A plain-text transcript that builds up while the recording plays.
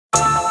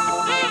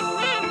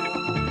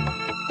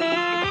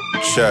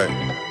Check.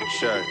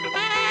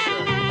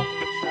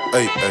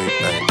 Hey.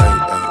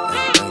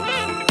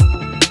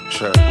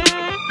 Check.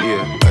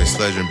 Yeah. Hey,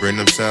 SLEDGREN, bring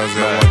them sounds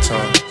in one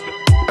time.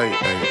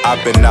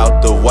 I've been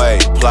out the way,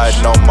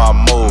 plotting on my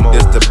move.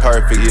 It's the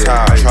perfect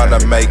time.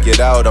 Tryna make it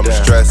out, I'm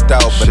stressed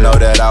out, but know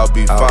that I'll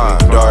be fine.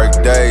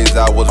 Dark days,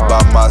 I was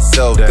by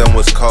myself, then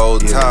was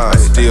cold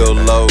times. Still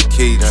low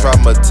key,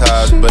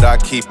 traumatized, but I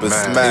keep a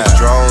smile. It's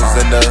drones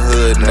in the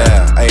hood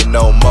now, ain't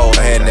no more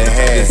hand in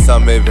hand. Get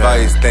some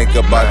advice, think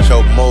about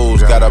your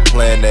moves, gotta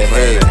plan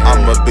ahead.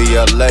 I'ma be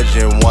a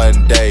legend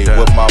one day,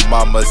 what my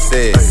mama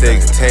said.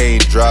 16,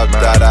 dropped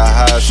out of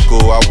high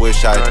school, I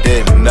wish I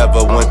didn't.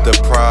 Never went to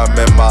prime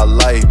in my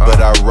life,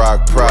 but I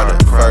rock Prada.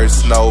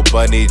 First snow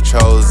bunny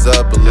chose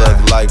up,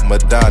 look like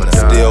Madonna.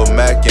 Still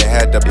mackin',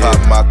 had to pop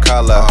my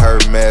collar.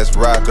 Hermes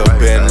rocker,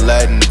 been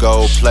letting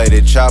go.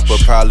 Plated chopper,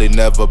 probably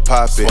never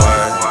pop it. Swing,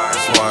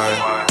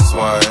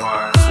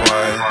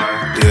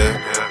 dip,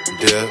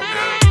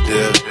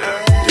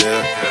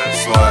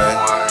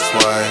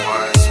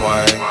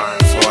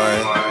 swing,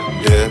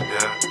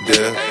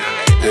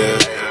 dip,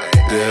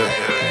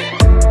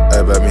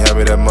 Hey baby, hand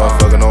me that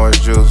motherfucking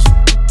orange juice.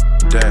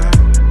 Damn,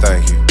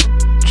 thank you.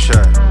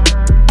 Check.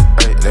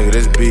 Hey, nigga,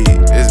 this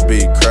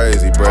beat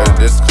crazy, bro.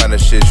 This kind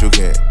of shit you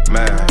can,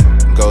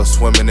 go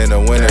swimming in the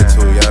winter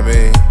too, you know what I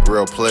mean?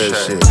 Real player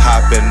shit.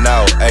 Hopping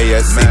out,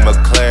 ASC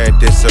McLaren,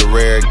 this a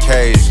rare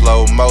case.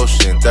 Slow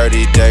motion,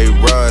 30-day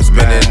run,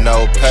 spending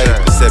no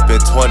paper. Sipping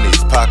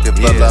 20s, pocket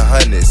full of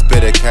hundreds.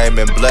 Spitter came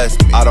and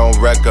blessed me. I don't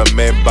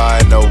recommend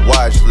buying a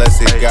watch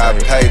unless it got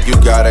paid. You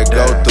gotta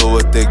go through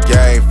it, the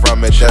game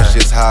from it, that's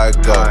just how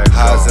it go.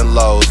 Highs and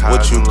lows,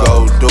 what you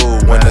go do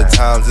when the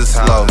times is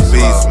slow.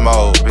 Beast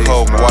mode,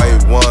 coke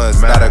white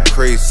ones, not a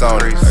crease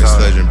on it. Hey,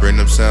 SLEDGREN, bring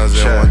them sounds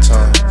in one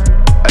time.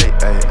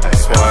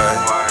 Swing,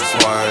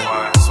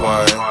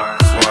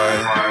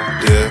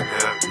 dip,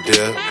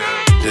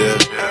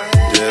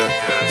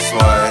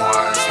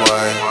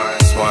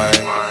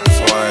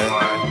 swing,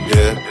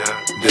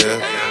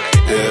 dip,